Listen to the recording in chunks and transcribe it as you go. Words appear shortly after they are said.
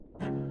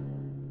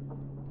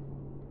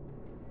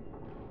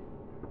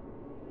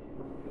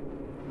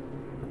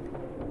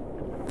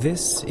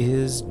This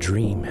is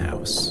Dream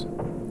House,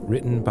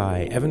 written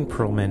by Evan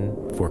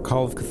Perlman for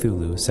Call of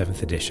Cthulhu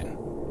 7th edition.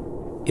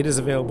 It is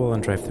available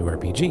on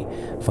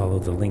DriveThruRPG. Follow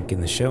the link in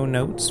the show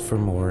notes for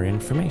more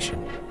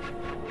information.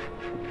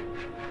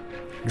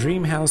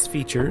 Dream House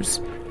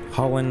features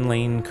Holland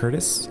Lane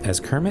Curtis as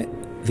Kermit,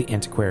 the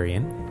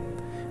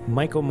Antiquarian,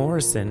 Michael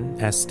Morrison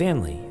as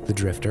Stanley, the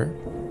Drifter,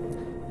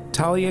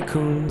 Talia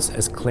Coons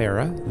as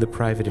Clara, the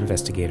Private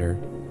Investigator,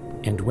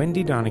 and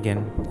Wendy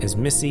Donegan as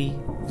Missy,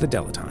 the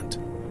Dilettante.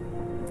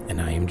 And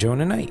I am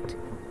Jonah Knight,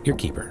 your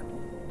keeper.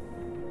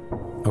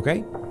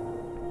 Okay,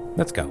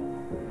 let's go.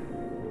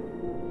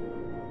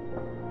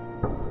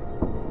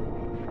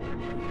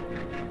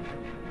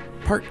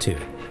 Part 2.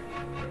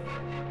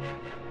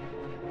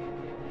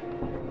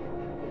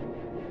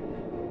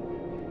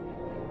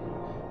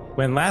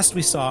 When last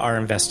we saw our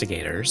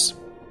investigators,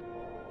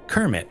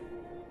 Kermit,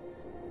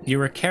 you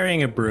were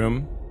carrying a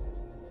broom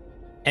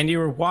and you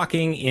were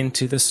walking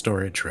into the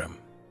storage room.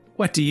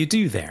 What do you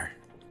do there?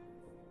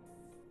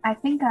 I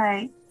think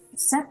I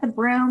set the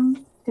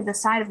broom to the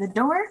side of the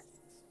door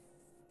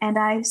and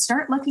I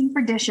start looking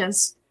for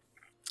dishes.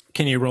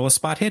 Can you roll a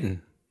spot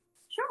hidden?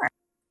 Sure.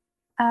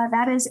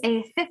 That is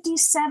a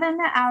 57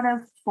 out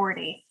of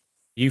 40.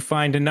 You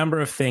find a number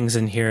of things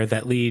in here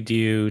that lead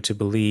you to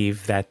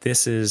believe that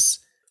this is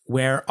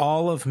where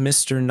all of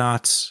Mr.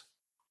 Knott's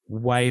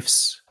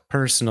wife's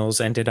personals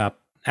ended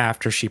up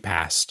after she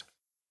passed.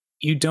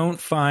 You don't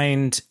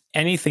find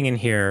anything in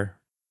here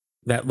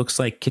that looks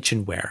like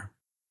kitchenware,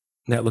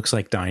 that looks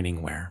like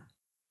diningware.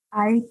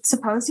 I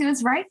suppose he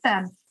was right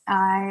then.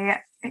 I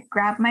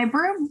grab my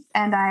broom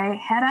and I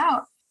head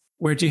out.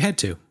 Where'd you head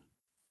to?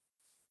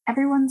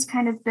 Everyone's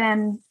kind of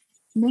been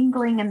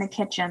mingling in the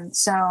kitchen,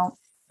 so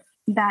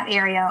that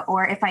area,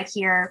 or if I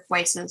hear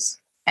voices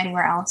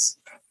anywhere else.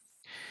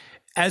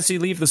 As you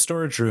leave the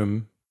storage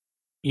room,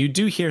 you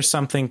do hear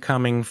something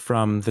coming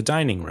from the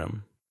dining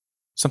room.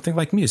 Something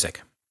like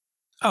music.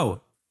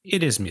 Oh,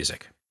 it is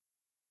music.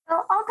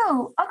 So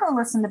I'll go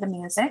listen to the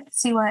music,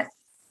 see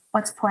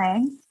what's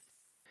playing.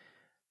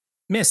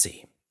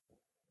 Missy,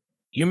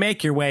 you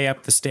make your way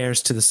up the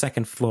stairs to the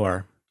second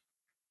floor,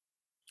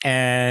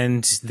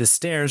 and the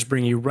stairs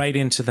bring you right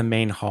into the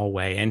main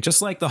hallway. And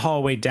just like the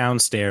hallway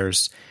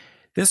downstairs,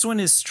 this one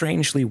is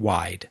strangely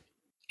wide.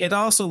 It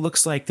also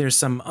looks like there's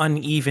some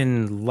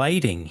uneven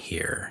lighting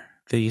here.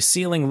 The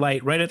ceiling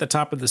light right at the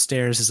top of the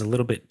stairs is a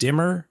little bit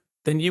dimmer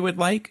than you would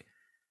like.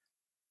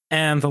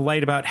 And the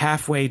light about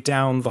halfway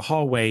down the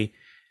hallway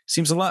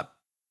seems a lot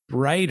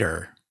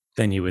brighter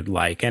than you would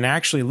like. And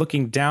actually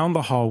looking down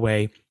the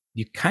hallway,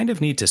 you kind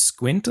of need to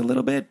squint a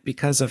little bit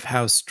because of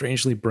how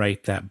strangely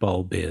bright that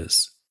bulb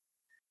is.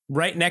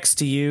 Right next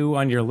to you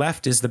on your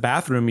left is the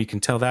bathroom. You can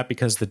tell that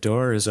because the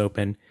door is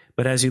open.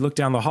 But as you look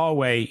down the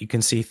hallway, you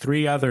can see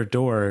 3 other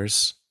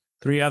doors,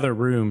 3 other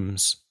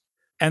rooms.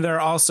 And there are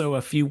also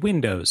a few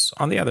windows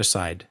on the other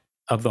side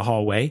of the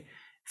hallway.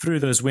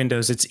 Through those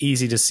windows, it's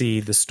easy to see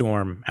the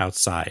storm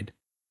outside.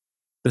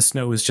 The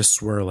snow is just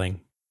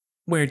swirling.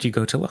 Where'd you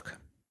go to look?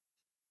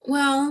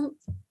 Well,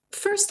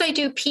 first I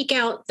do peek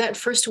out that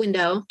first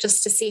window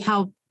just to see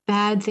how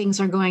bad things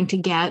are going to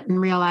get, and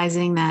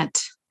realizing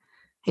that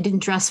I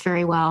didn't dress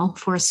very well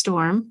for a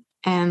storm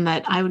and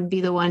that I would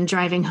be the one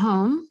driving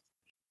home.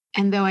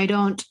 And though I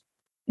don't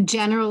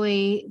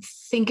generally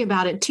think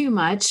about it too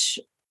much,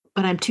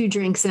 but I'm 2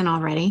 drinks in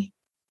already.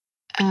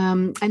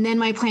 And then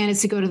my plan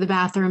is to go to the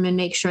bathroom and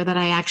make sure that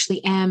I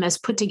actually am as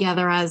put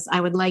together as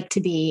I would like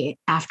to be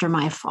after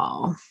my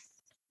fall.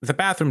 The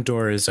bathroom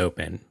door is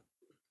open.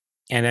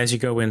 And as you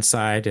go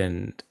inside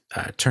and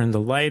turn the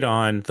light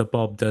on, the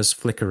bulb does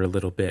flicker a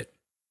little bit,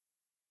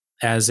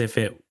 as if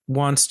it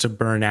wants to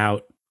burn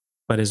out,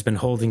 but has been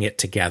holding it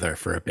together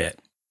for a bit.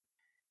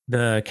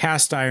 The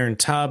cast iron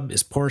tub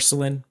is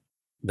porcelain.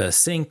 The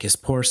sink is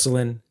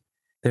porcelain.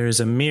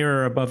 There's a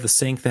mirror above the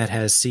sink that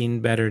has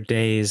seen better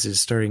days, is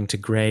starting to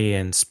gray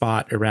and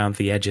spot around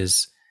the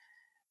edges.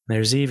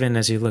 There's even,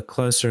 as you look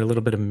closer, a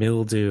little bit of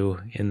mildew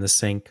in the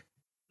sink.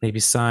 Maybe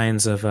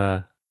signs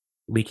of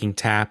leaking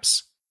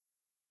taps.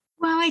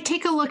 Well, I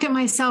take a look at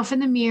myself in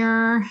the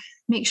mirror,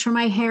 make sure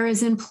my hair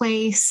is in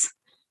place.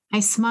 I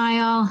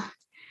smile,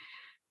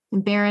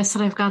 embarrassed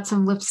that I've got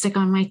some lipstick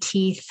on my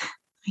teeth.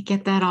 I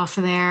get that off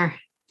of there,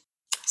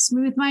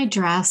 smooth my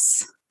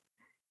dress,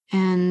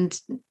 and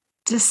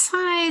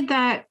decide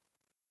that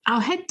I'll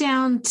head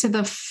down to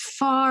the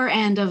far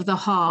end of the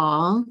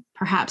hall,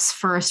 perhaps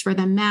first where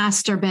the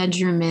master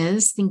bedroom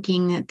is,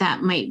 thinking that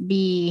that might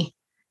be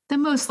the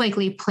most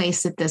likely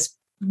place that this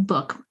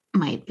book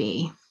might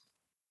be.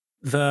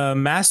 The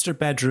master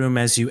bedroom,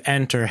 as you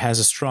enter, has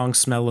a strong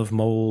smell of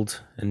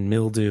mold and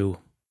mildew.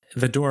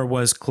 The door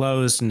was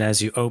closed, and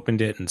as you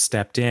opened it and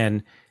stepped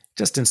in,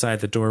 just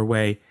inside the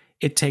doorway,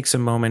 it takes a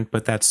moment,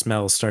 but that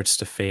smell starts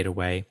to fade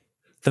away.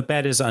 The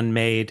bed is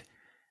unmade.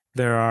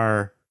 There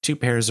are 2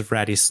 pairs of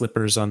ratty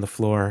slippers on the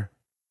floor.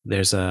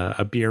 There's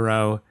a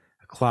bureau,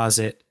 a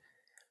closet,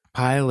 a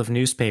pile of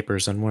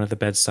newspapers on one of the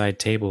bedside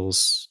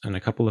tables, and a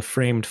couple of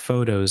framed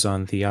photos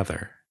on the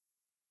other.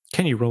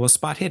 Can you roll a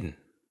spot hidden?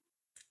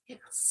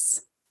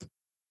 Yes.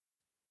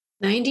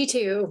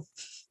 92.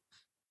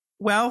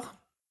 Well,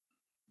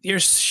 you're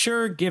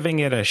sure giving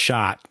it a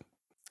shot,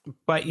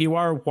 but you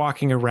are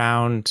walking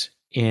around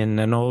in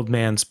an old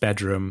man's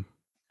bedroom,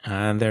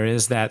 and there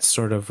is that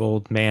sort of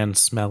old man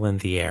smell in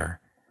the air.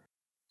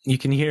 You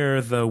can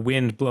hear the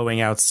wind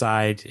blowing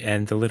outside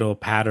and the little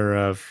patter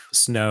of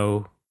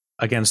snow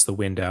against the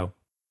window.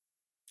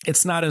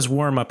 It's not as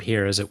warm up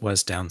here as it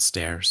was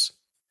downstairs.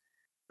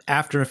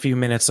 After a few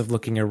minutes of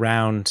looking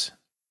around,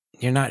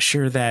 you're not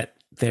sure that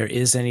there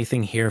is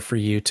anything here for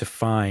you to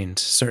find.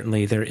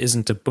 Certainly, there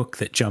isn't a book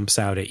that jumps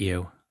out at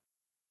you.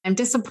 I'm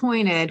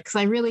disappointed because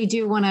I really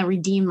do want to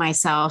redeem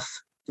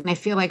myself. And I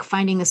feel like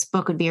finding this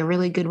book would be a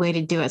really good way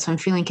to do it. So I'm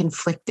feeling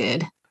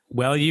conflicted.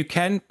 Well, you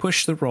can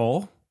push the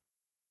roll,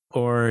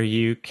 or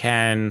you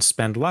can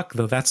spend luck,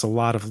 though that's a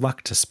lot of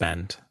luck to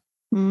spend.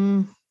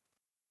 Well,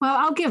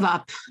 I'll give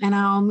up and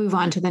I'll move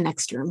on to the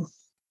next room.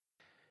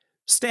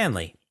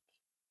 Stanley,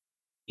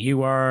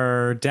 you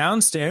are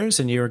downstairs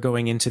and you are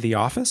going into the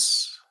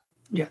office?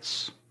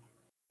 Yes.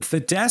 The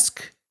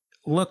desk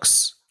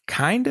looks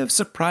kind of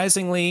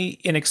surprisingly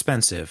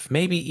inexpensive,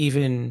 maybe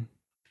even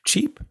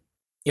cheap.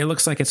 It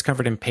looks like it's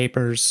covered in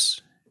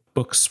papers,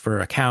 books for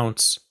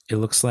accounts. It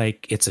looks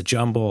like it's a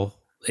jumble.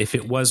 If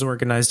it was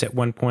organized at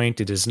one point,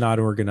 it is not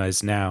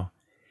organized now.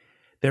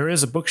 There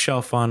is a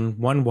bookshelf on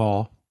one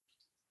wall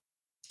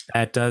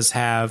that does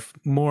have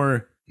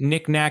more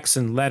knickknacks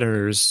and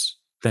letters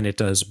than it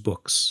does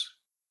books.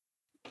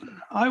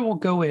 I will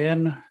go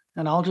in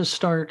and I'll just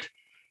start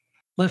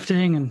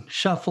lifting and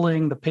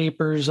shuffling the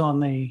papers on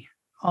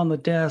the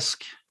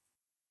desk,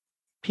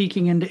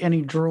 peeking into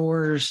any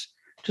drawers,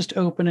 just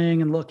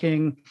opening and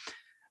looking.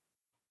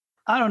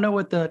 I don't know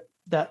what that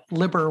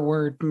liber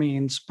word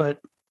means, but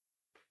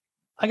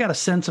I got a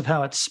sense of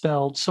how it's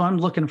spelled. So I'm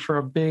looking for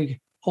a big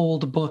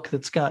old book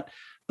that's got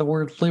the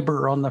word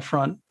liber on the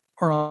front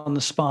or on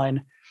the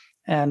spine.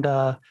 And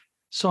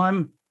so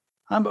I'm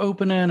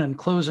opening and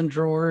closing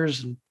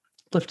drawers and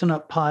lifting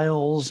up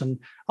piles, and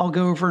I'll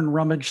go over and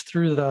rummage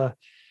through the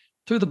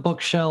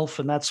bookshelf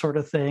and that sort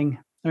of thing.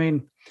 I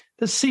mean,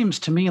 this seems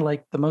to me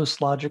like the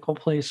most logical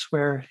place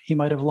where he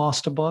might have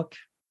lost a book.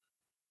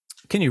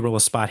 Can you roll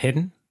a spot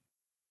hidden?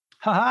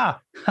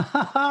 Ha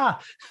ha!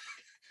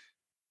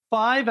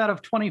 5 out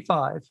of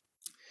 25.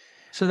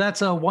 So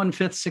that's a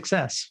 1/5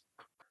 success.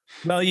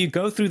 Well, you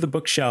go through the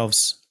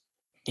bookshelves.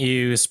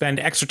 You spend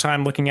extra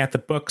time looking at the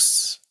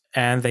books,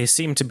 and they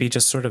seem to be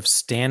just sort of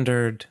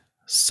standard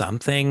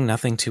something,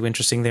 nothing too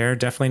interesting there,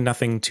 definitely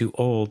nothing too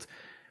old.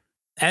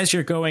 As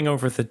you're going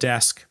over the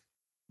desk,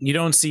 you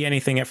don't see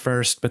anything at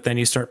first, but then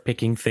you start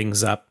picking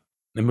things up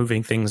and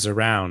moving things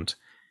around.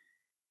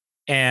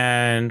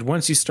 And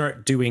once you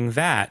start doing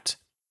that,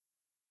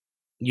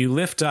 you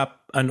lift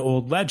up an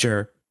old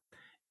ledger,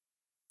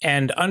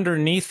 and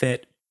underneath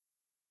it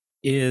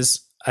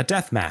is a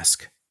death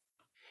mask.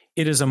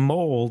 It is a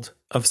mold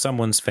of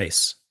someone's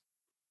face.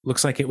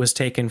 Looks like it was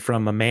taken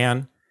from a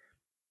man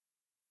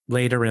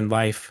later in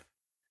life,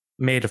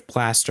 made of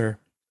plaster.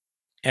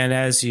 And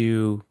as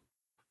you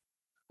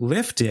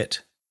lift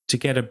it to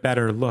get a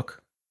better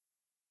look,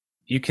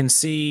 you can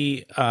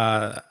see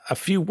a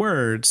few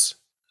words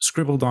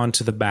scribbled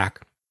onto the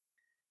back.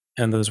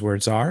 And those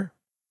words are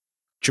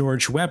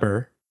George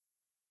Weber,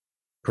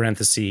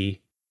 parenthesis,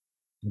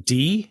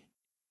 D,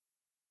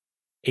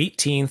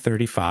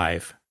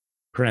 1835,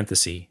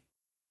 parenthesis,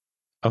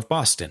 of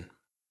Boston.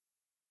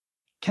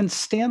 Can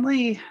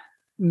Stanley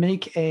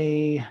make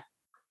a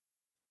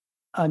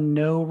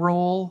no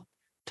roll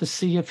to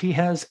see if he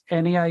has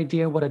any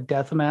idea what a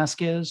death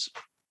mask is?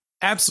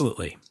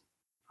 Absolutely.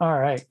 All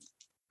right.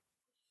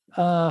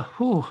 I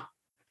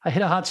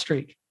hit a hot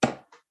streak.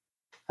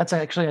 That's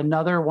actually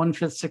another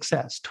 1/5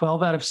 success,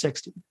 12 out of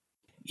 60.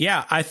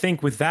 Yeah, I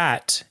think with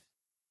that,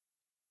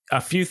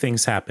 a few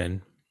things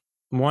happen.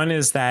 One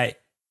is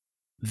that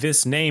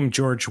this name,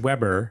 George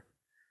Weber,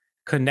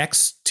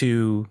 connects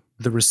to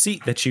the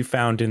receipt that you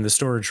found in the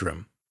storage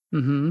room.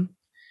 Mm-hmm.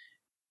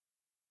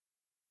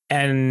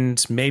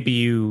 And maybe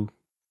you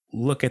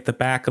look at the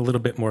back a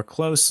little bit more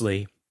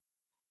closely,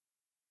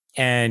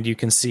 and you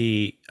can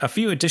see a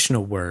few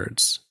additional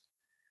words.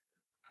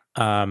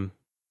 You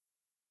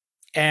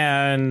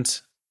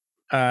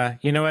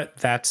know what?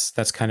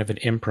 That's kind of an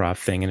improv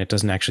thing, and it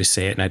doesn't actually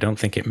say it, and I don't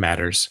think it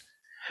matters.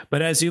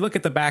 But as you look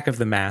at the back of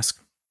the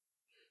mask,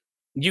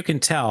 you can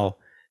tell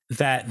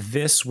that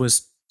this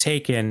was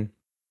taken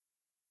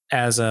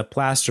as a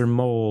plaster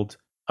mold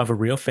of a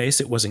real face.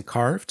 It wasn't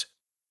carved.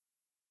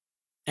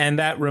 And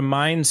that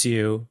reminds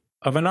you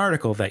of an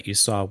article that you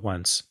saw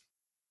once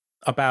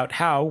about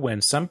how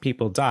when some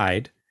people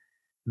died,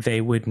 they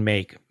would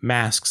make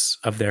masks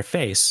of their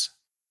face.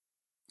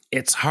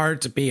 It's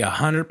hard to be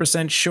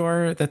 100%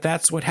 sure that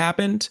that's what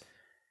happened.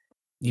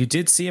 You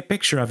did see a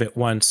picture of it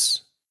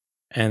once,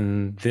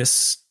 and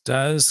this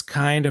does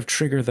kind of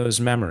trigger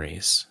those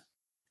memories.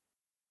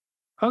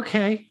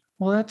 Okay.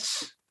 Well,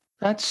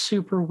 that's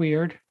super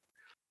weird.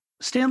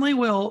 Stanley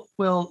will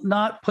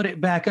not put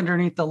it back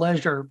underneath the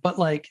ledger, but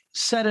like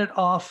set it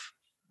off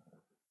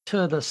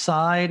to the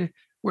side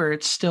where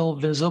it's still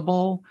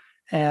visible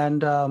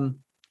and a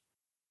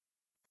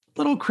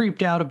little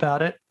creeped out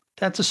about it.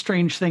 That's a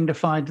strange thing to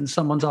find in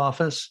someone's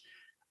office,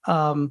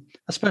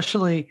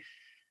 especially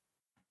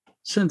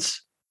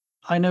since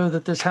I know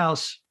that this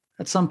house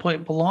at some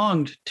point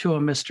belonged to a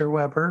Mr.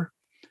 Weber.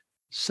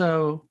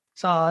 So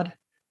it's odd,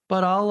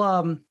 but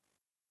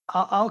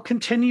I'll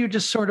continue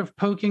just sort of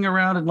poking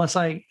around unless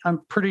I'm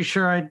pretty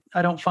sure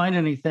I don't find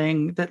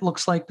anything that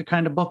looks like the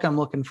kind of book I'm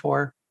looking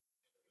for.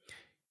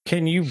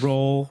 Can you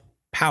roll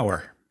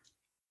power?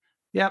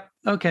 Yep.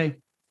 Okay.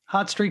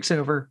 Hot streak's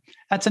over.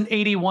 That's an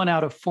 81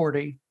 out of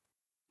 40.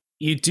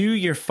 You do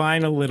your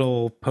final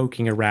little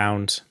poking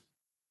around,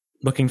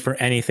 looking for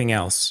anything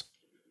else.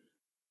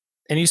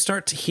 And you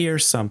start to hear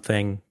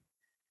something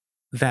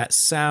that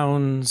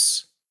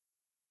sounds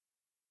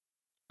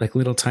like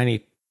little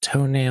tiny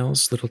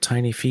toenails, little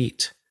tiny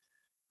feet,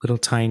 little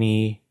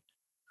tiny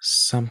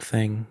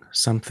something.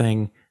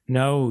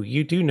 No,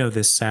 you do know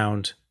this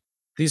sound.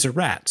 These are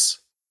rats.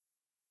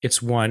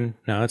 It's one.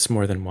 No, it's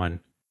more than one.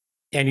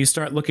 And you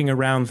start looking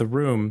around the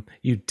room.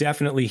 You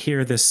definitely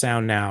hear this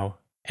sound now,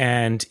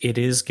 and it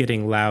is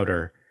getting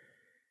louder,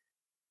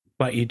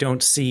 but you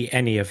don't see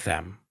any of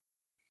them.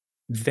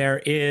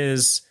 There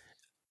is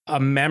a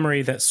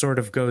memory that sort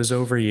of goes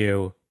over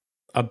you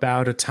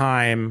about a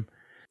time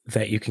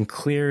that you can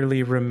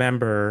clearly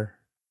remember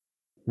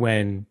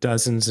when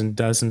dozens and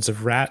dozens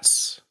of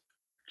rats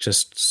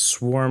just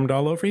swarmed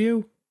all over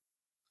you.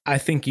 I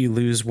think you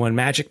lose one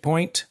magic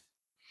point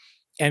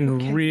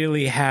and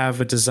really have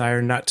a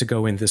desire not to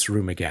go in this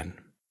room again.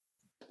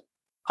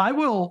 I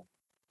will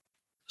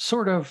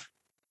sort of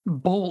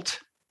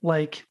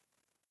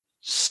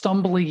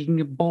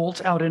stumbling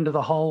bolt out into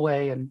the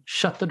hallway and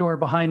shut the door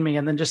behind me,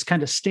 and then just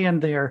kind of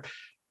stand there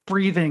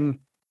breathing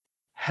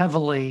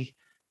heavily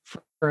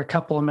for a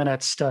couple of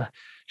minutes to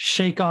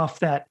shake off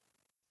that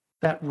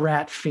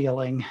rat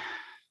feeling.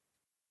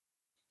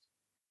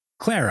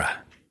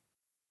 Clara,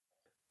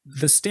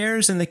 the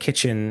stairs in the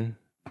kitchen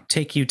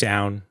take you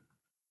down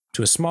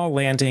to a small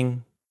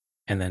landing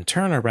and then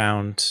turn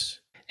around,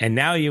 and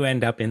now you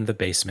end up in the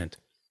basement.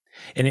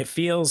 And it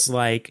feels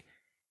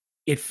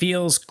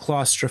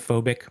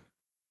claustrophobic.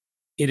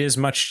 It is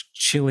much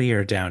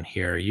chillier down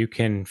here. You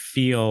can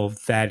feel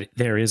that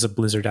there is a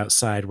blizzard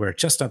outside, where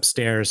just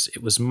upstairs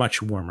it was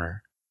much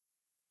warmer.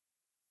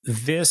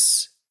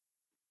 This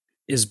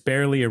is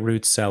barely a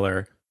root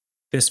cellar.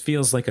 This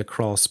feels like a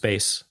crawl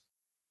space.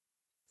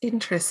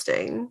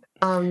 Interesting.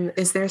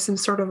 Is there some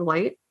sort of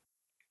light?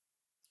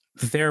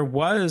 There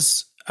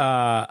was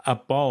a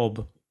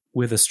bulb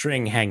with a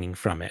string hanging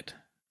from it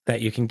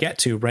that you can get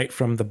to right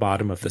from the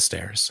bottom of the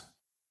stairs.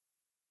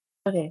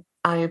 Okay,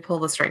 I pull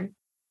the string.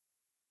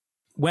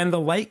 When the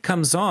light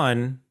comes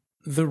on,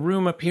 the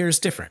room appears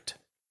different.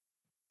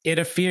 It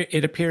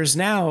appears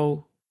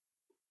now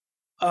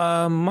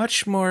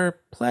much more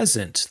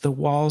pleasant. The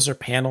walls are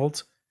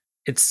paneled.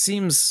 It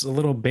seems a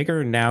little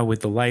bigger now with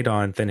the light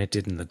on than it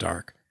did in the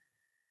dark.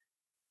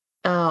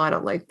 Oh, I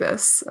don't like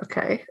this.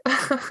 Okay.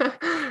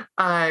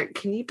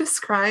 Can you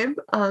describe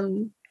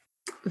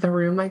the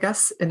room, I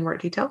guess, in more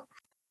detail?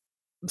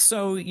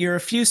 So you're a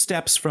few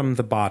steps from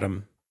the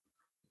bottom.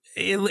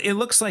 It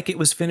looks like it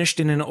was finished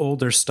in an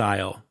older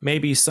style.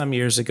 Maybe some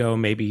years ago,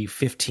 maybe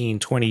 15,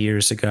 20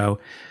 years ago,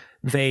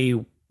 they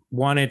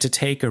wanted to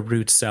take a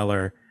root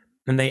cellar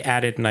and they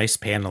added nice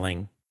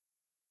paneling.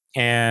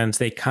 And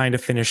they kind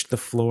of finished the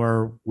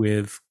floor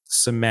with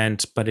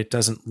cement, but it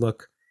doesn't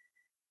look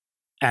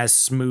as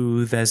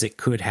smooth as it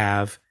could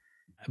have.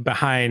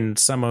 Behind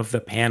some of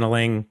the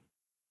paneling,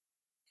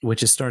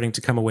 which is starting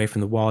to come away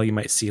from the wall, you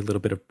might see a little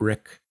bit of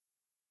brick.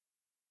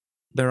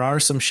 There are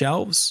some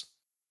shelves.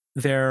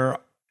 There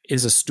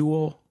is a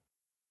stool,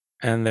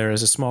 and there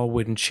is a small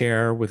wooden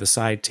chair with a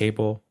side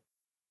table.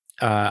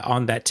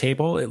 On that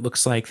table, it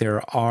looks like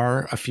there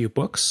are a few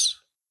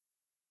books.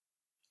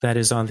 That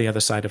is on the other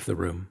side of the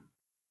room.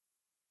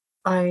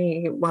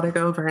 I want to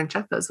go over and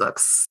check those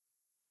books.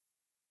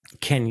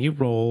 Can you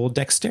roll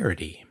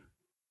dexterity?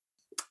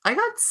 I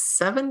got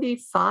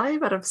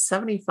 75 out of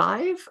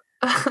 75.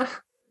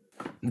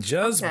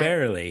 Just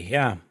barely,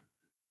 yeah.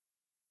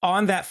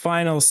 On that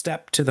final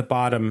step to the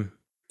bottom,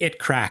 it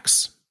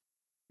cracks.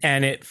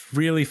 And it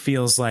really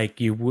feels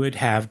like you would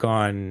have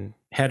gone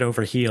head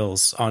over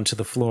heels onto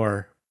the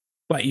floor,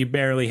 but you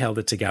barely held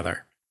it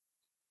together.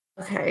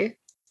 Okay.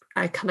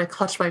 I kind of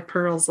clutch my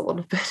pearls a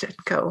little bit and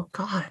go,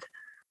 God.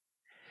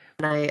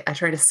 And I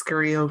try to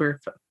scurry over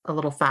a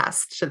little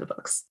fast to the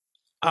books.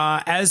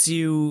 As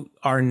you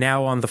are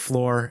now on the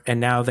floor, and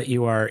now that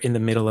you are in the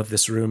middle of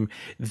this room,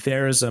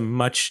 there is a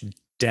much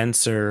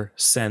denser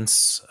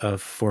sense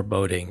of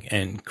foreboding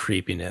and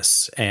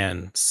creepiness,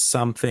 and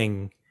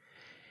something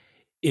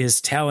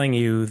is telling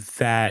you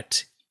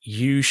that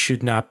you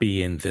should not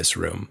be in this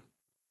room.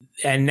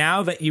 And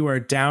now that you are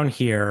down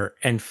here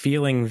and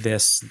feeling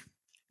this,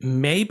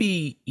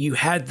 maybe you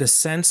had the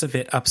sense of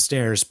it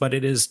upstairs, but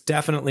it is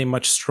definitely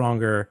much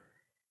stronger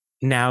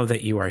now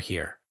that you are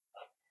here.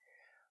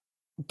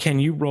 Can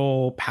you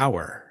roll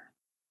power?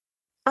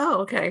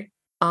 Oh, okay.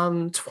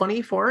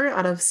 24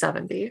 out of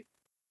 70.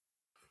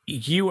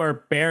 You are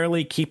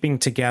barely keeping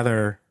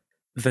together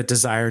the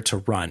desire to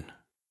run.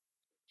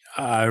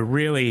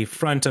 Really,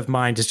 front of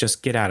mind is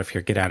just get out of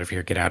here, get out of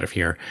here, get out of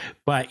here.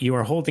 But you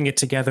are holding it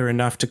together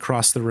enough to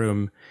cross the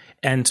room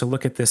and to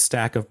look at this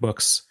stack of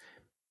books.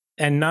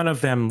 And none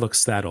of them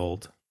looks that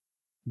old.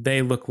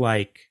 They look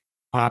like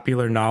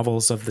popular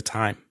novels of the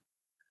time.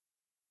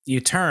 You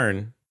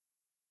turn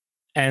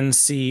and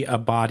see a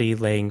body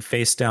laying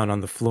face down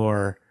on the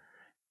floor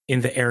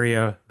in the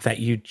area that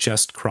you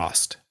just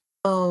crossed.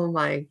 Oh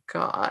my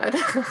God.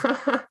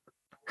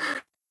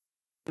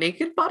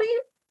 Naked body?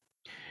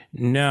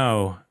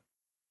 No,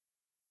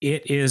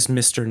 it is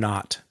Mr.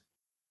 Knott.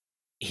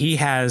 He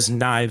has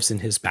knives in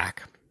his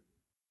back.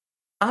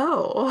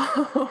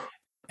 Oh.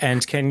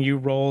 And can you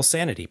roll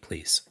sanity,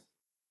 please?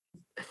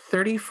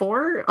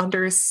 34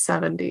 under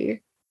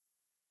 70.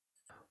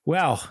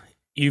 Well,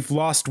 you've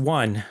lost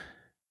one.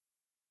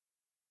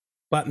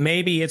 But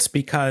maybe it's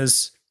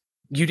because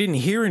you didn't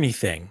hear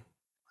anything.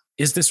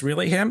 Is this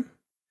really him?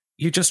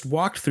 You just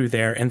walked through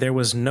there and there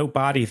was no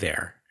body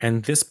there.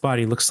 And this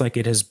body looks like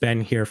it has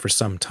been here for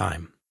some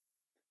time.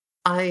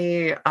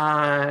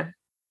 Oh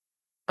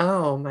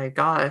my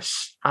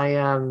gosh.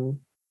 I'm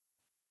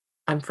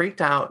freaked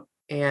out,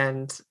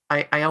 and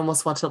I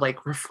almost want to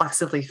like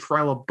reflexively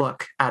throw a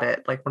book at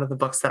it, like one of the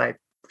books that I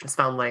just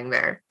found laying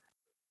there.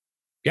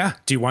 Yeah.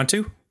 Do you want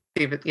to?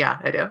 David, yeah,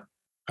 I do.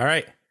 All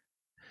right.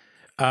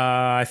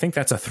 I think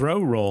that's a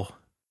throw roll.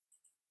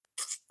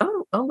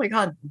 Oh my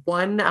God.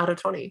 1 out of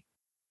 20.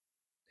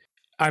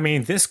 I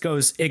mean, this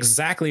goes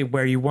exactly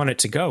where you want it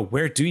to go.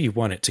 Where do you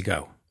want it to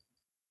go?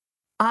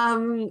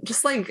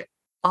 Just like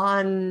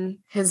on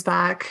his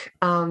back,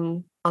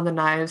 on the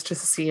knives,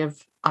 just to see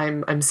if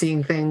I'm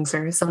seeing things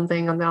or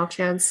something on the off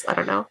chance. I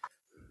don't know.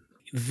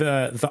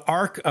 The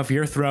arc of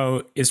your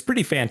throw is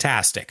pretty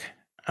fantastic.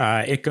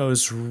 It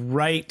goes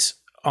right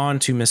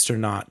onto Mr.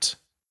 Knott,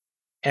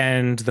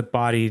 and the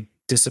body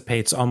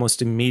dissipates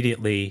almost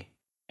immediately,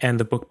 and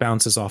the book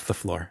bounces off the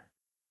floor.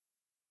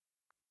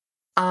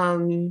 I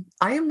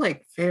am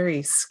like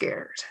very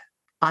scared.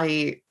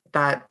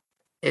 That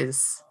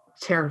is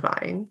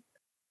terrifying.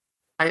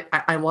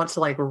 I want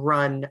to like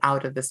run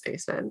out of this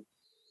basement.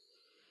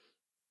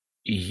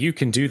 You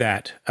can do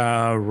that.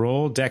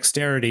 Roll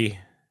dexterity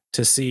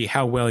to see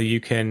how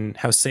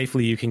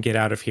safely you can get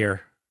out of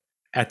here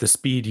at the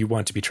speed you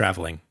want to be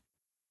traveling.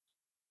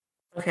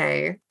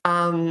 Okay.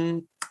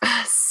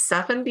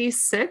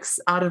 76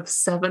 out of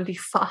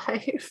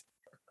 75.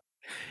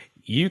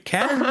 You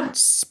can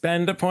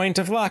spend a point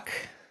of luck.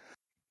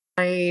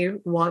 I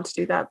want to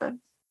do that then.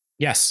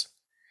 Yes.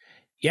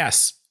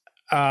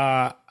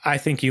 I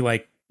think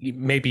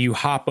maybe you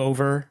hop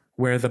over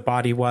where the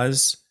body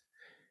was,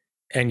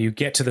 and you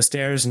get to the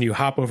stairs and you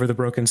hop over the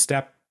broken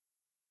step,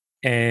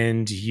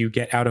 and you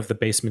get out of the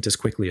basement as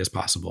quickly as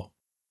possible.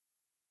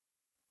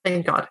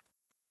 Thank God.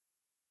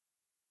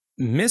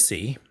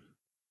 Missy,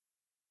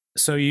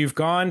 so you've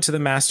gone to the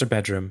master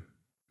bedroom.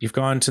 You've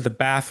gone to the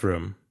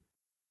bathroom.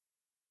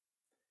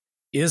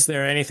 Is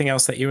there anything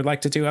else that you would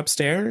like to do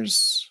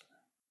upstairs?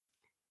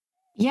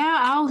 Yeah,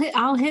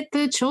 I'll hit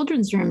the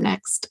children's room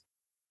next.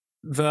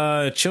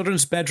 The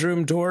children's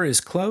bedroom door is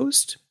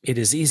closed. It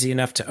is easy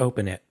enough to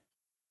open it.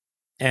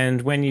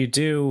 And when you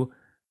do,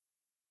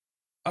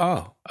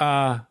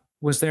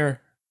 was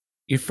there,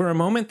 for a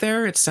moment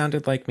there, it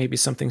sounded like maybe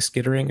something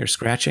skittering or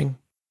scratching?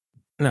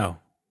 No.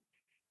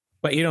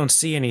 But you don't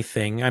see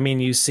anything. I mean,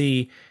 you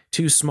see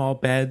 2 small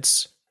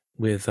beds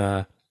with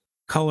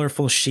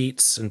colorful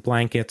sheets and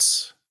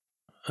blankets,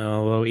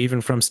 although even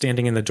from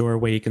standing in the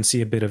doorway, you can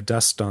see a bit of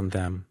dust on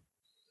them.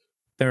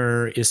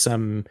 There is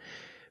some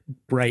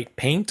bright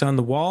paint on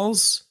the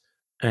walls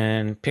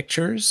and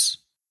pictures,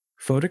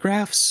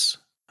 photographs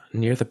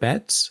near the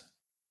beds.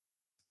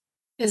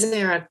 Is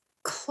there a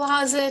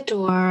closet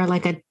or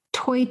like a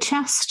toy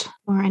chest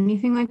or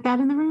anything like that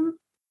in the room?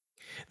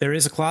 There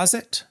is a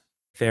closet.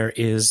 There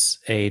is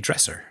a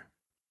dresser.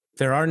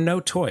 There are no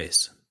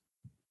toys.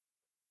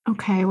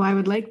 Okay, well, I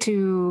would like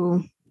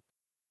to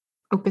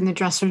open the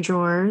dresser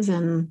drawers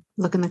and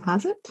look in the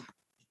closet.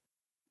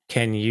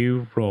 Can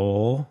you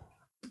roll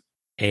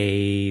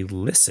a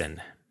listen?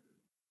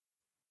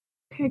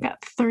 Okay, I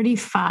got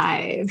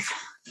 35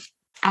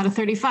 out of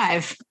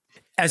 35.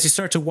 As you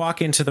start to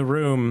walk into the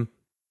room,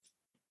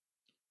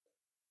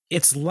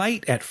 it's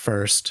light at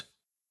first,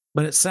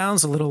 but it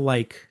sounds a little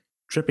like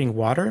dripping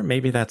water.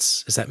 Maybe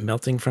is that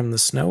melting from the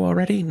snow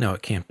already? No,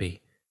 it can't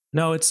be.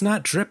 No, it's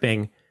not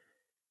dripping.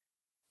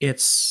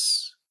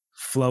 It's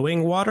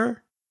flowing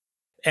water.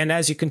 And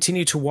as you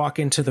continue to walk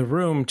into the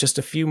room, just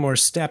a few more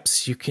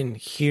steps, you can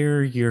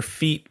hear your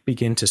feet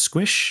begin to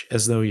squish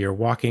as though you're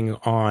walking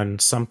on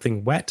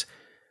something wet,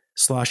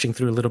 sloshing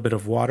through a little bit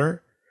of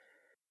water.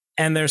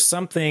 And there's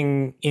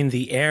something in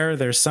the air.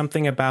 There's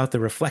something about the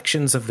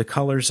reflections of the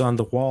colors on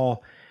the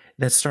wall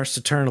that starts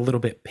to turn a little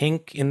bit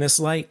pink in this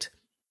light.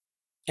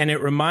 And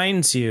it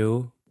reminds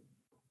you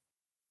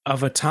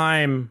of a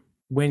time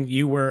when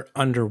you were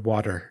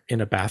underwater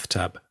in a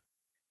bathtub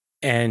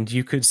and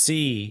you could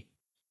see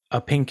a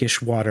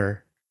pinkish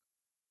water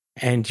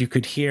and you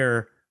could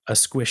hear a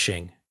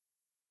squishing.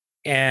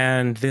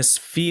 And this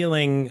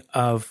feeling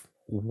of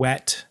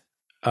wet,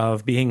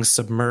 of being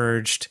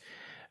submerged,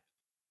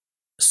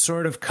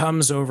 sort of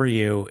comes over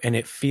you, and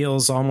it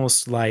feels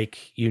almost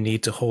like you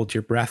need to hold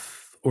your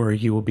breath or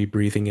you will be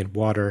breathing in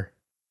water,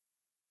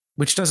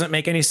 which doesn't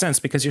make any sense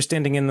because you're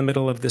standing in the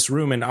middle of this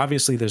room and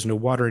obviously there's no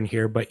water in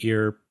here, but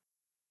you're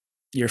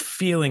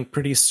feeling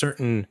pretty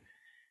certain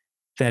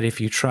that if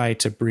you try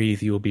to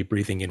breathe, you will be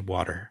breathing in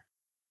water.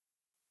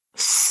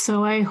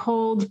 So I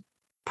hold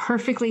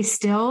perfectly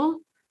still,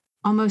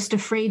 almost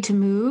afraid to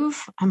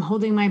move. I'm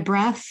holding my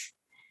breath,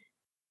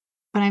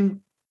 but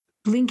I'm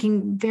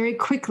blinking very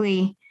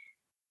quickly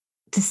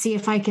to see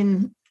if I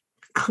can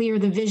clear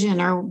the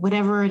vision or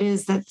whatever it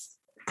is that's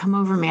come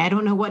over me. I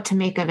don't know what to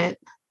make of it.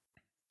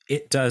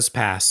 It does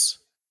pass.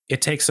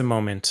 It takes a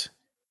moment.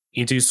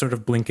 You do sort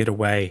of blink it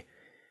away,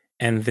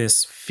 and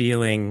this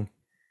feeling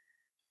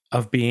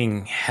of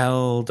being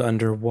held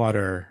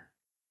underwater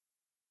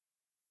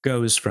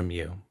goes from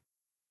you.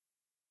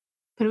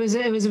 But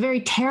it was a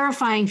very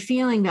terrifying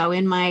feeling though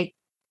in my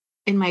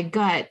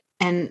gut.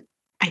 And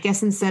I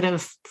guess instead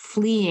of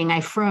fleeing,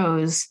 I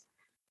froze.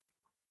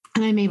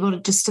 And I'm able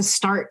to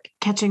start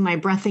catching my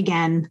breath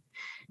again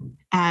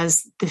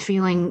as the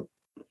feeling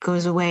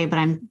goes away, but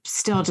I'm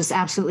still just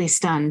absolutely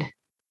stunned.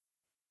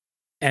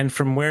 And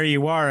from where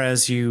you are,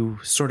 as you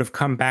sort of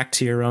come back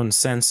to your own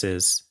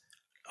senses,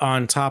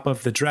 on top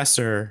of the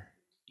dresser,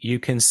 you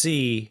can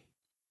see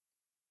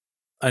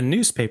a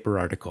newspaper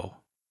article.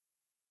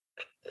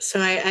 So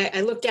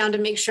I look down to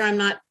make sure I'm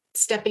not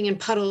stepping in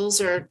puddles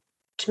or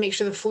to make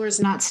sure the floor is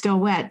not still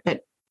wet,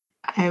 but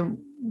I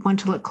want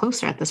to look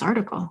closer at this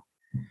article.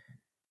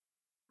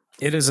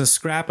 It is a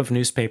scrap of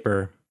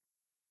newspaper,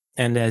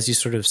 and as you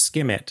sort of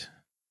skim it,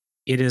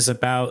 it is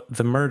about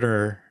the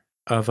murder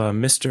of a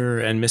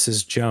Mr. and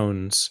Mrs.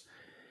 Jones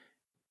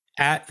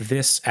at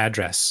this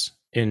address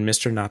in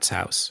Mr. Knott's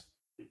house.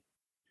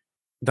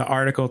 The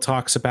article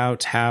talks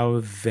about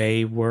how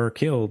they were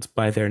killed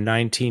by their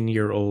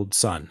 19-year-old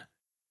son,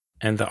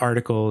 and the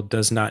article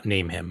does not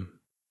name him,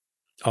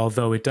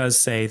 although it does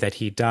say that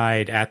he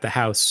died at the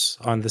house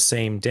on the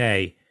same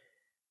day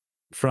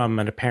from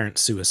an apparent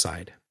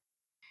suicide.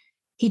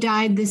 He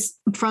died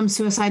from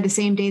suicide the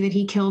same day that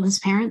he killed his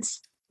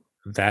parents?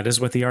 That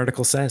is what the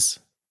article says.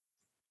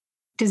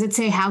 Does it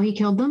say how he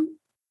killed them?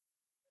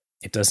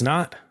 It does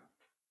not.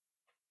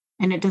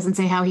 And it doesn't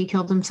say how he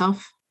killed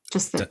himself?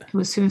 Just that it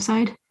was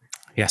suicide?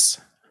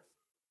 Yes.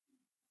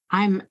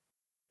 I'm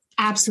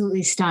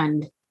absolutely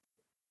stunned.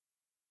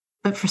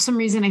 But for some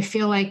reason, I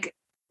feel like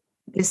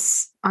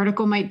this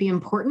article might be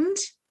important,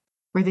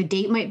 or the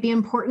date might be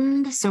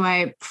important. So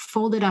I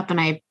fold it up and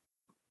I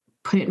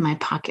put it in my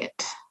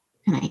pocket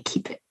and I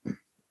keep it.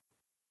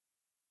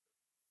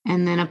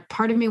 And then a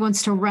part of me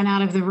wants to run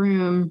out of the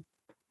room,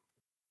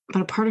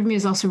 but a part of me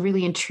is also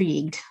really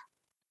intrigued.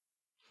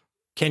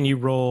 Can you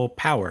roll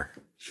power?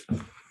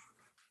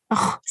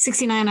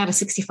 69 out of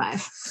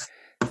 65.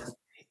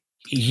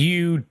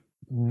 You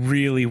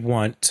really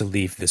want to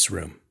leave this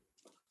room.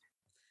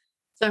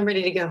 So I'm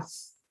ready to go.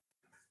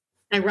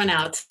 I run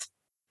out.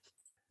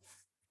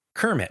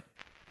 Kermit,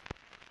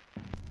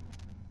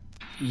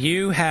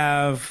 you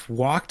have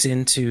walked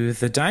into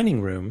the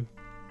dining room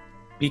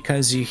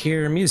because you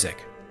hear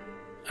music.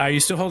 Are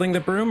you still holding the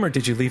broom, or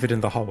did you leave it in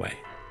the hallway?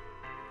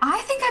 I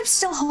think I'm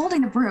still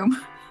holding a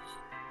broom.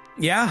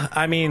 Yeah,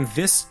 I mean,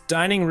 this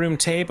dining room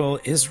table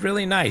is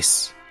really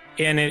nice,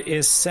 and it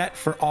is set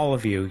for all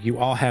of you. You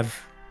all have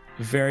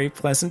very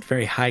pleasant,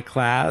 very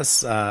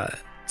high-class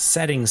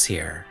settings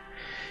here.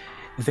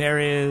 There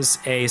is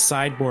a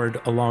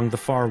sideboard along the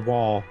far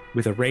wall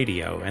with a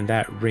radio, and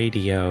that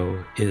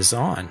radio is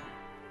on.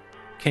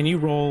 Can you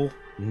roll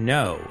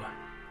no?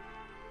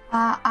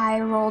 I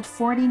rolled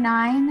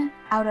 49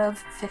 out of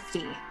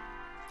 50.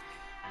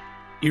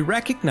 You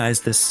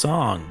recognize this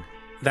song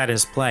that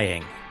is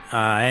playing,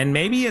 and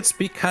maybe it's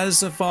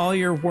because of all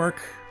your work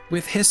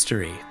with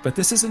history, but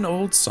this is an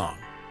old song.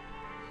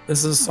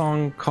 This is a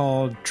song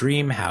called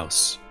Dream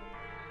House.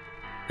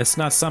 It's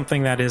not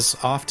something that is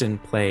often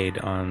played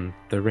on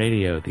the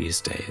radio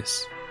these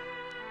days.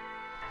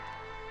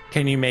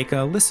 Can you make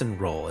a listen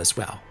roll as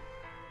well?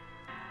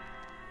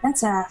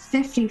 That's a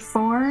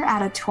 54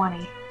 out of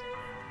 20.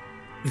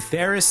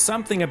 There is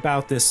something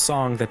about this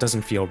song that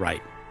doesn't feel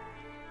right.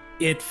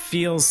 It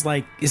feels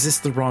like, is this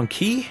the wrong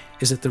key?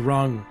 Is it the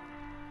wrong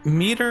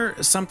meter?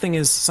 Something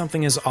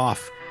is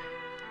off.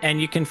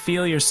 And you can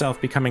feel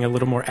yourself becoming a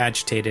little more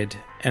agitated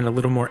and a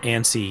little more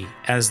antsy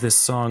as this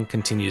song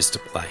continues to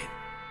play.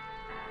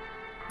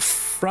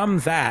 From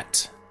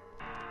that,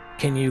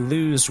 can you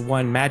lose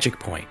 1 magic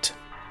point?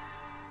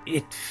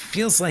 It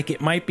feels like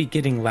it might be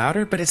getting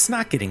louder, but it's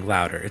not getting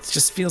louder. It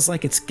just feels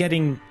like it's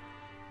getting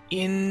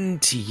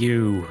into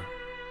you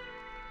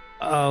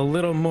a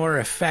little more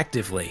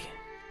effectively.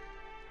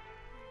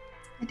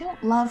 I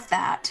don't love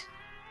that.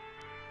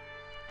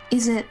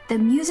 Is it the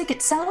music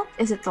itself?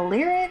 Is it the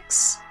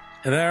lyrics?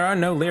 There are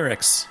no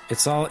lyrics.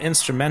 It's all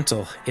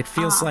instrumental. It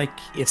feels like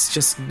it's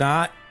just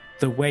not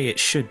the way it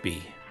should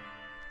be.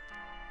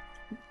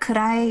 Could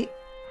I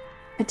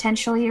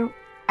potentially,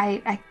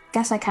 I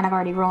guess I kind of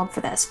already rolled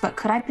for this, but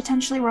could I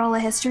potentially roll a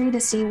history to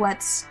see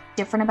what's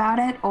different about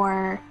it?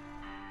 Or,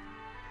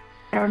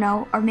 I don't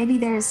know, or maybe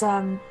there's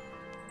a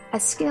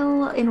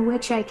skill in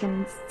which I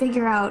can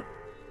figure out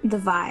the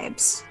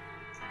vibes.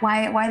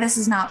 Why this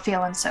is not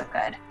feeling so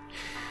good.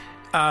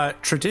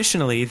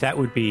 Traditionally, that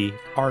would be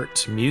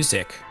art,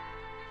 music.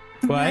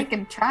 But I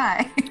can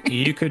try.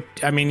 you could,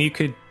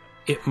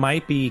 it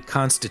might be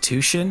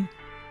constitution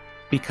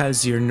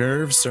because your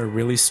nerves are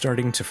really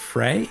starting to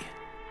fray.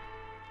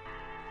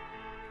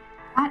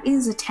 That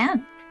is a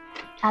 10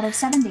 out of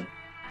 70.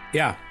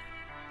 Yeah.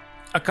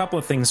 A couple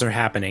of things are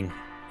happening.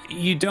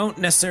 You don't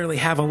necessarily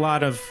have a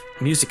lot of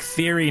music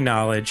theory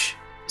knowledge,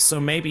 so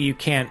maybe you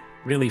can't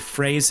really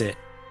phrase it,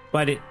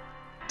 but it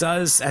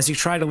does, as you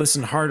try to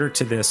listen harder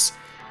to this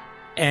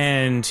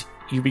and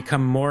you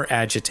become more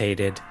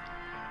agitated,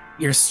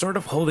 you're sort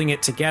of holding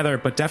it together,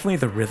 but definitely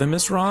the rhythm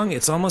is wrong.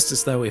 It's almost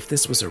as though if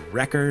this was a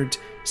record,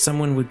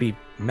 someone would be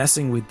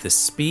messing with the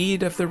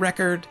speed of the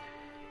record.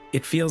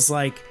 It feels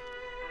like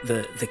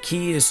the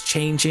key is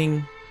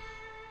changing.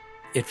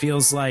 It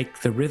feels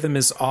like the rhythm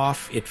is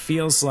off. It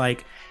feels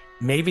like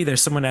maybe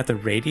there's someone at the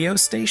radio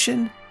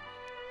station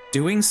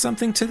doing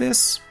something to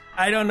this.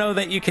 I don't know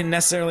that you can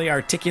necessarily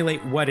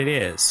articulate what it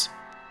is,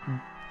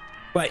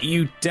 but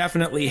you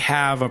definitely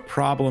have a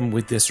problem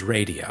with this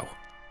radio.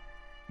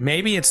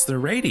 Maybe it's the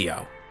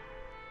radio.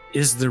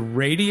 Is the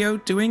radio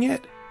doing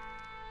it?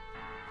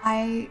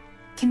 I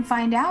can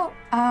find out.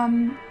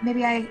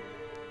 Maybe I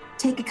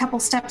take a couple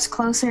steps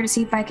closer to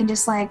see if I can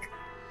just like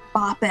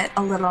bop it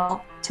a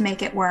little to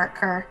make it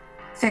work or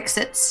fix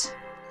its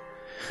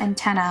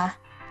antenna.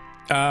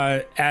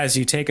 As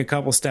you take a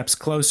couple steps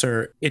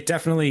closer, it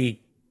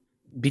definitely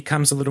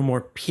becomes a little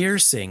more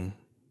piercing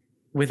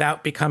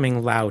without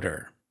becoming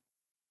louder.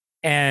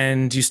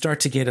 And you start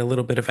to get a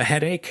little bit of a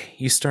headache.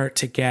 You start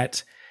to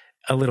get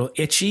a little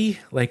itchy,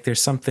 like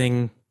there's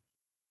something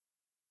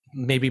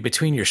maybe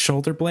between your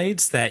shoulder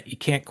blades that you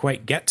can't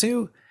quite get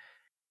to.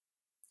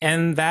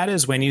 And that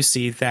is when you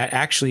see that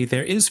actually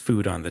there is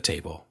food on the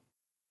table.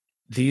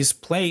 These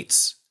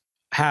plates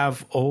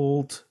have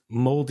old,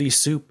 moldy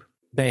soup.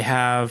 They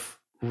have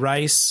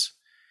rice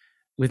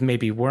with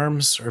maybe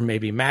worms or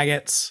maybe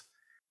maggots.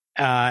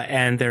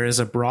 And there is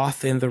a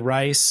broth in the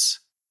rice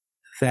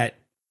that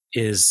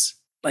is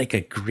like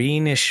a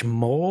greenish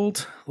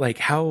mold. Like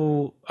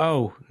how,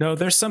 oh, no,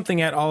 there's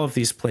something at all of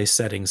these place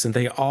settings, and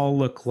they all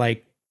look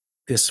like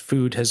this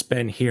food has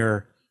been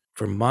here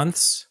for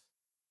months,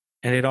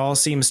 and it all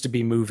seems to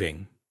be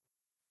moving.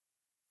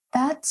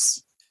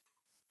 That's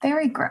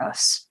very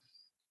gross.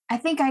 I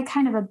think I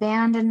kind of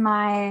abandoned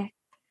my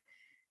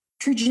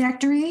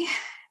trajectory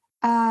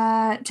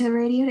to the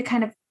radio to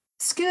kind of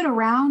scoot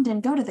around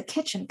and go to the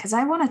kitchen because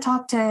I want to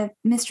talk to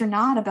Mr.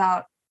 Nod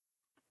about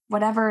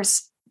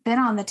whatever's been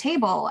on the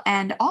table,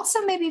 and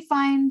also maybe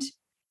find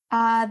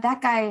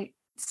that guy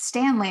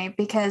Stanley,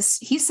 because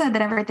he said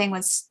that everything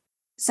was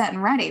set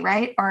and ready,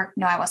 right? Or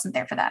no, I wasn't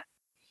there for that.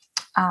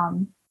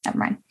 Never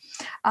mind.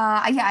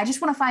 Yeah, I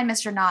just want to find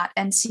Mr. Knott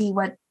and see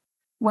what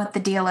the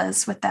deal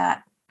is with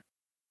that.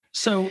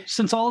 So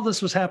since all of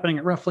this was happening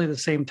at roughly the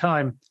same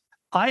time,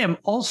 I am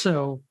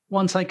also,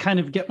 once I kind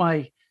of get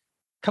my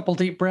couple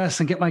deep breaths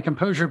and get my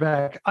composure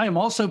back, I am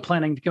also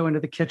planning to go into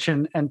the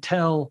kitchen and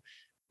tell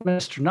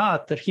Mr.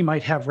 Knott that he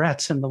might have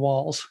rats in the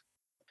walls.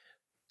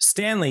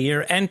 Stanley,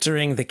 you're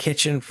entering the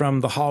kitchen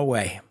from the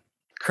hallway.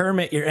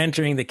 Kermit, you're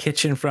entering the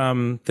kitchen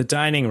from the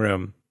dining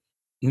room.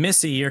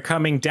 Missy, you're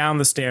coming down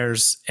the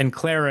stairs. And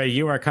Clara,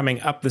 you are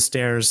coming up the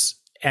stairs.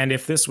 And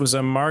if this was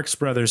a Marx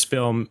Brothers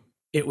film,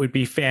 it would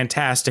be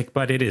fantastic,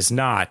 but it is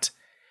not.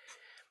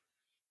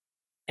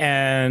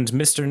 And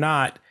Mr.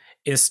 Knott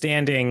is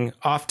standing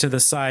off to the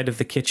side of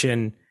the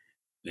kitchen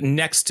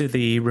next to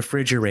the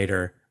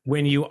refrigerator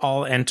when you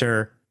all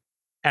enter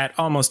at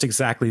almost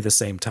exactly the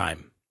same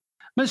time.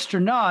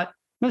 Mr. Knott,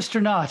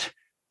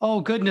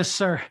 oh goodness,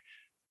 sir.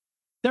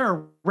 There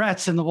are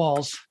rats in the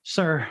walls,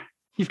 sir.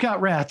 You've got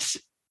rats.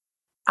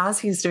 As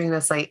he's doing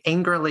this, I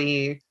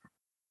angrily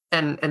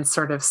and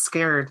sort of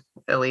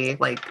scaredly,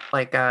 like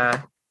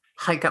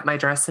hike up my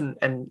dress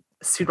and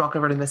suit walk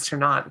over to Mr.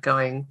 Knott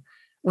going,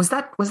 was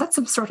that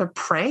some sort of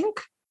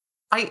prank?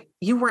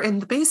 You were in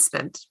the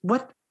basement.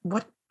 What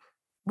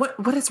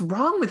is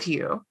wrong with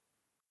you?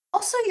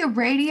 Also, your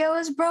radio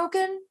is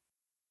broken.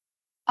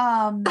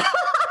 And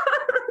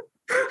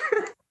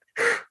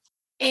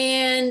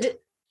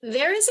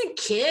there is a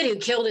kid who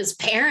killed his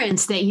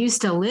parents that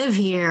used to live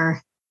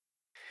here.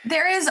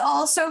 There is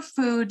also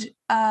food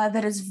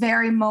that is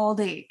very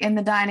moldy in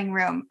the dining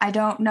room. I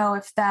don't know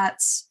if that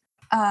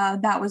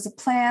was a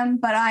plan,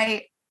 but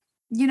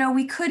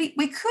we could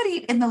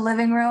eat in the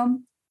living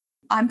room.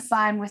 I'm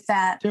fine with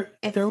that.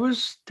 There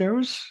was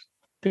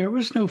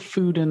no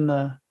food in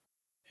the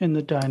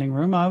dining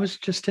room. I was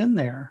just in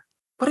there.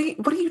 What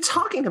are you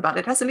talking about?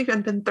 It hasn't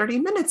even been 30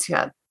 minutes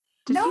yet.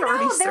 Did he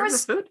already serve the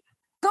food?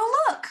 Go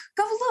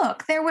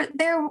look.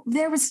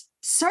 There was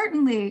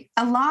certainly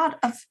a lot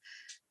of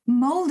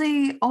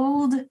moldy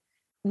old.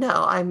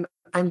 No,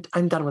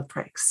 I'm done with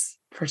pranks.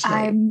 for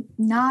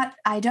tonight.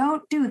 I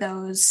don't do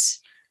those.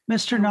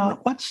 Mr.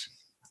 Knott,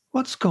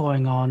 what's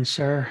going on,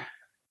 sir?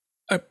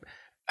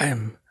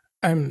 I'm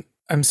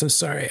so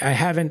sorry. I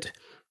haven't.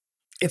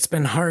 It's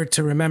been hard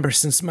to remember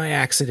since my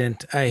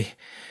accident. I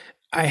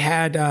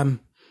had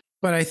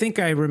but I think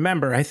I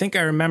remember. I think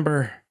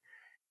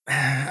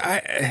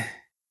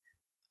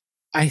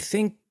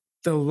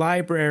the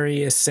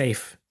library is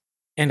safe,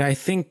 and I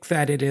think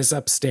that it is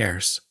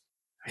upstairs.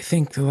 I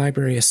think the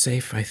library is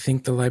safe. I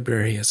think the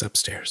library is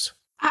upstairs.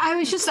 I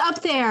was just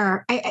up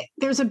there.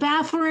 There's a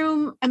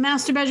bathroom, a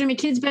master bedroom, a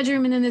kid's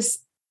bedroom, and then this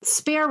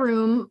spare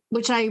room,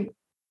 which I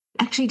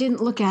actually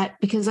didn't look at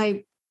because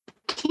I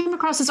came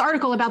across this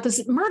article about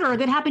this murder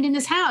that happened in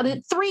this house,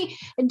 a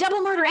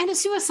double murder and a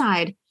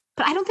suicide.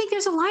 But I don't think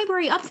there's a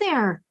library up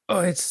there. Oh,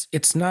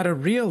 it's not a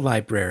real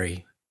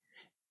library,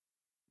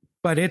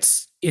 but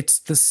it's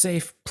the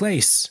safe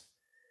place.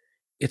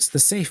 It's the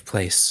safe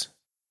place.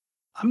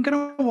 I'm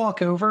going to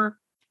walk over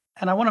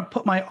and I want to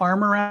put my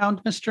arm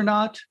around Mr.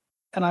 Knott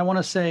and I want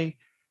to say,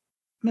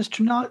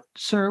 Mr. Knott,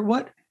 sir,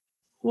 what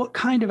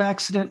kind of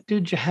accident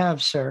did you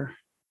have, sir?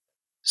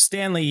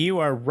 Stanley, you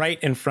are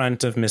right in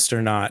front of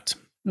Mr. Knott.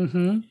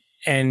 Mm-hmm.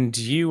 And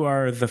you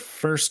are the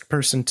first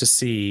person to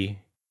see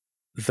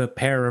the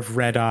pair of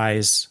red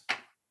eyes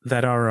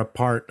that are a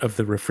part of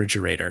the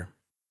refrigerator.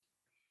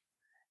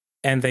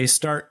 And they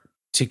start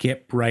to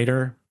get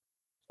brighter,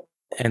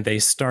 and they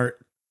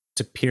start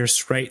to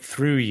pierce right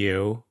through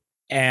you,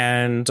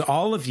 and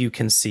all of you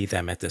can see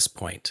them at this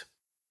point.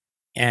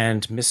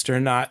 And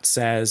Mr. Knott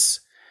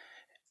says,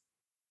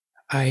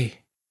 I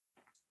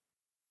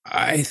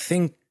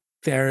think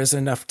there is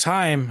enough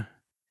time.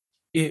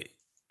 I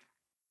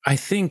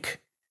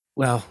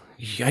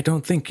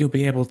don't think you'll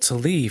be able to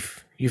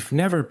leave. You've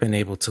never been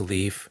able to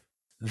leave.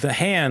 The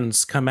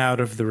hands come out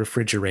of the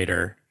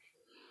refrigerator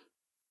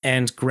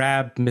and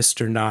grab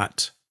Mr.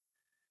 Knott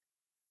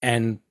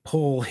and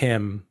pull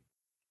him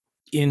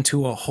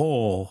into a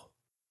hole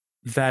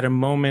that a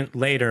moment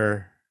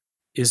later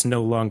is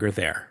no longer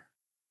there.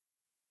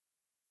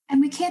 And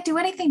we can't do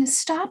anything to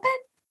stop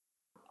it?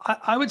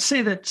 I would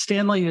say that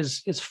Stanley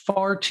is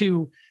far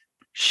too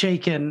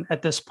shaken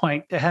at this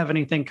point to have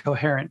anything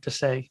coherent to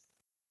say.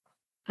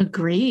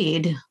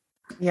 Agreed.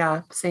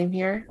 Yeah, same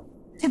here.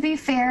 To be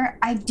fair,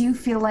 I do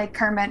feel like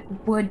Kermit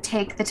would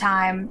take the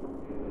time,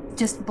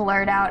 just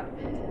blurt out,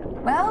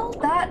 well,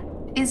 that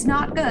is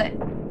not good.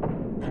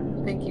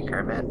 Thank you,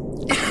 Kermit.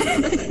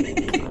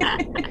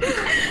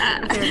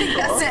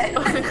 That's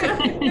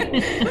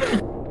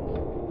it.